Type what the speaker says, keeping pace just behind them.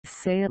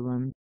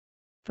Salem,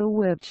 the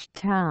witch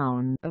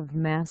town of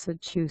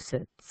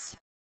Massachusetts.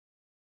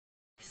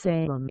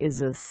 Salem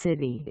is a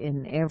city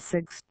in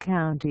Essex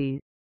County,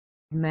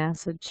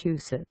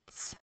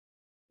 Massachusetts,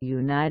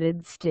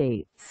 United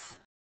States.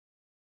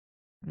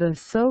 The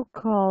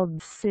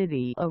so-called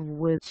City of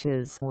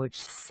Witches,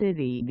 which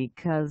city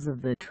because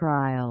of the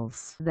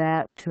trials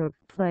that took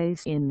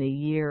place in the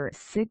year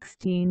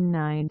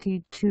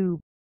 1692,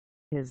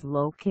 is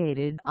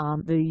located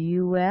on the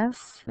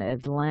U.S.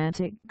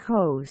 Atlantic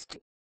coast,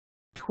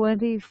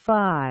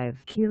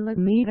 25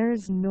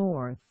 kilometers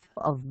north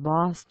of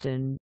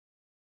Boston.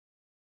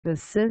 The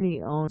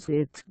city owes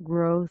its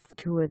growth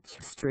to its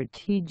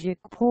strategic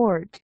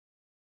port,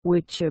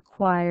 which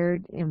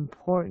acquired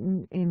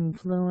important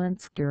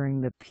influence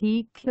during the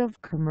peak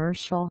of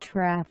commercial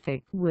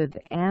traffic with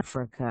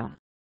Africa,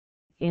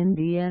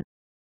 India,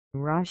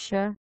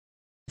 Russia,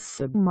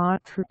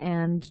 Sumatra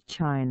and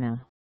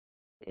China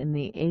in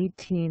the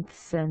 18th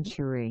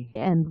century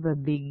and the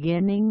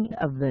beginning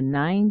of the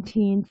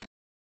 19th.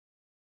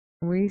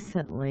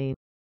 Recently,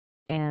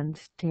 and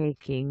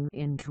taking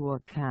into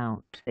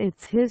account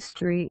its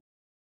history,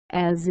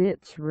 as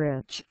its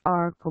rich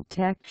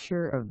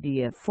architecture of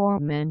the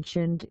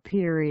aforementioned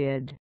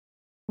period,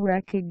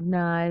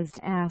 recognized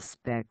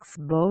aspects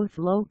both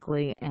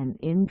locally and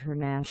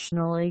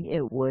internationally,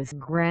 it was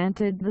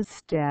granted the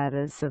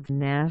status of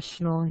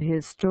National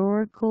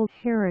Historical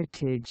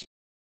Heritage.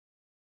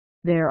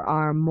 There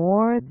are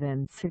more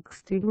than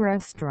 60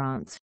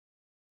 restaurants,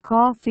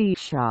 coffee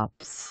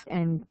shops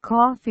and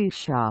coffee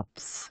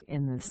shops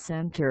in the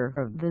center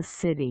of the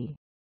city.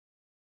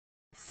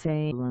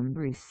 Salem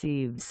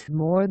receives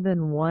more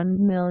than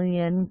 1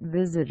 million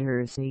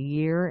visitors a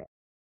year,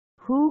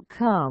 who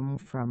come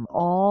from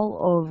all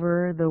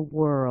over the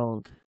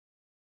world.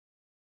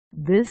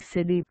 This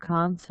city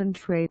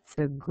concentrates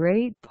a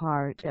great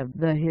part of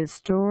the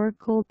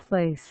historical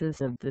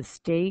places of the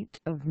state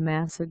of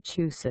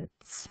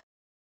Massachusetts.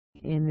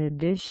 In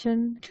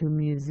addition to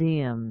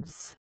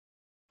museums,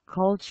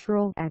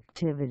 cultural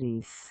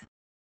activities,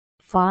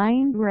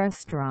 fine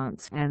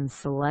restaurants and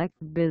select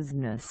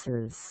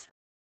businesses.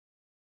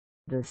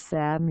 The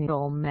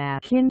Samuel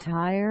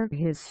McIntyre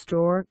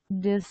Historic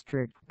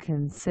District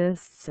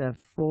consists of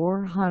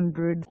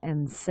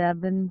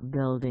 407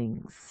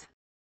 buildings.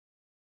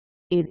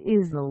 It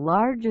is the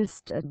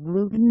largest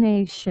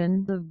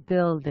agglomeration of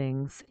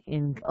buildings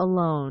in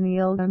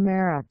colonial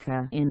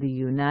America in the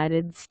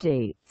United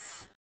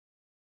States.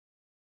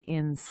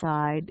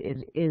 Inside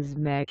it is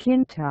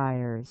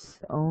McIntyre's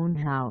own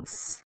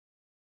house.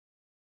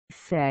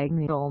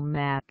 Samuel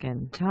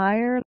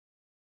McIntyre,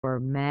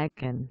 or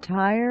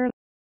McIntyre,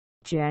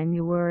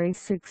 January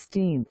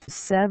 16,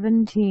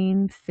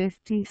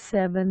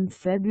 1757 –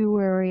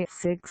 February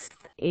 6,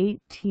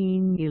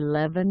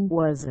 1811,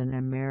 was an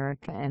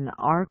American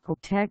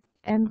architect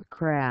and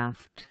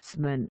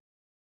craftsman.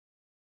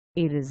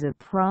 It is a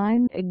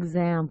prime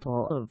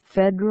example of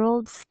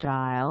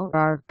Federal-style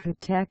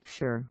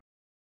architecture.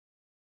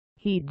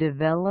 He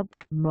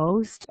developed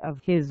most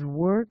of his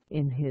work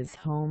in his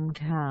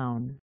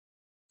hometown,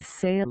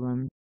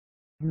 Salem,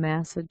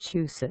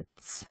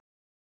 Massachusetts.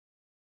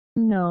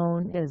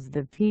 Known as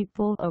the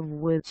People of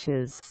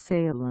Witches,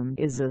 Salem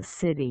is a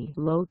city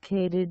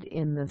located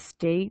in the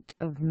state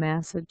of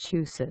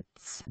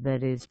Massachusetts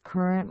that is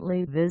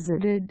currently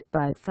visited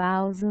by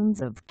thousands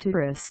of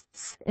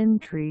tourists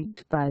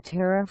intrigued by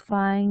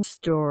terrifying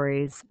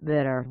stories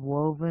that are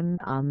woven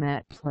on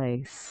that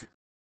place.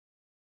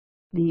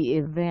 The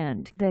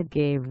event that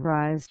gave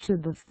rise to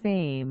the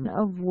fame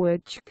of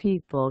witch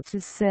people to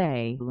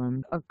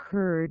Salem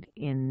occurred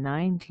in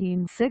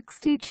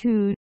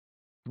 1962,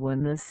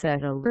 when the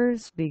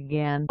settlers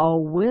began a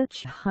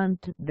witch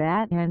hunt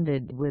that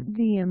ended with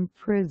the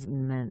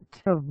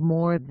imprisonment of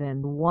more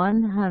than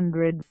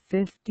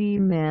 150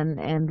 men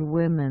and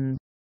women.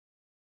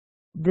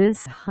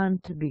 This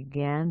hunt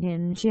began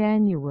in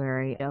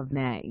January of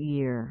that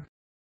year,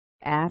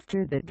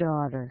 after the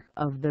daughter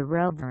of the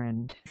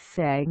Reverend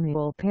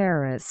Samuel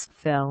Parris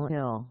fell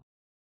ill.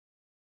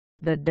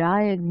 The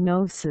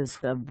diagnosis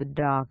of the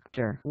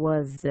doctor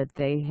was that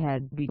they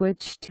had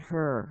bewitched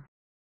her.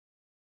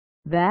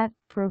 That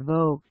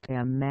provoked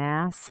a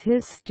mass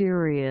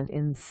hysteria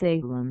in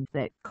Salem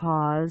that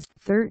caused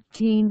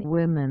 13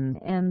 women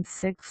and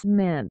 6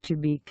 men to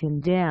be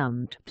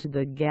condemned to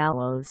the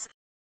gallows,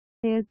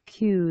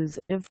 accused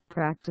of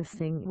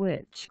practicing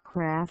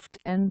witchcraft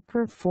and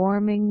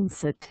performing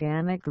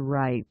satanic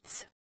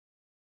rites.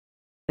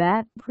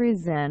 At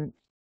present,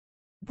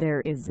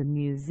 there is a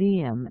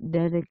museum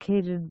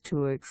dedicated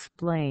to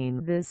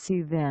explain this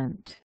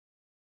event,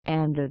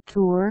 and a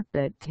tour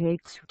that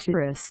takes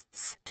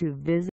tourists to visit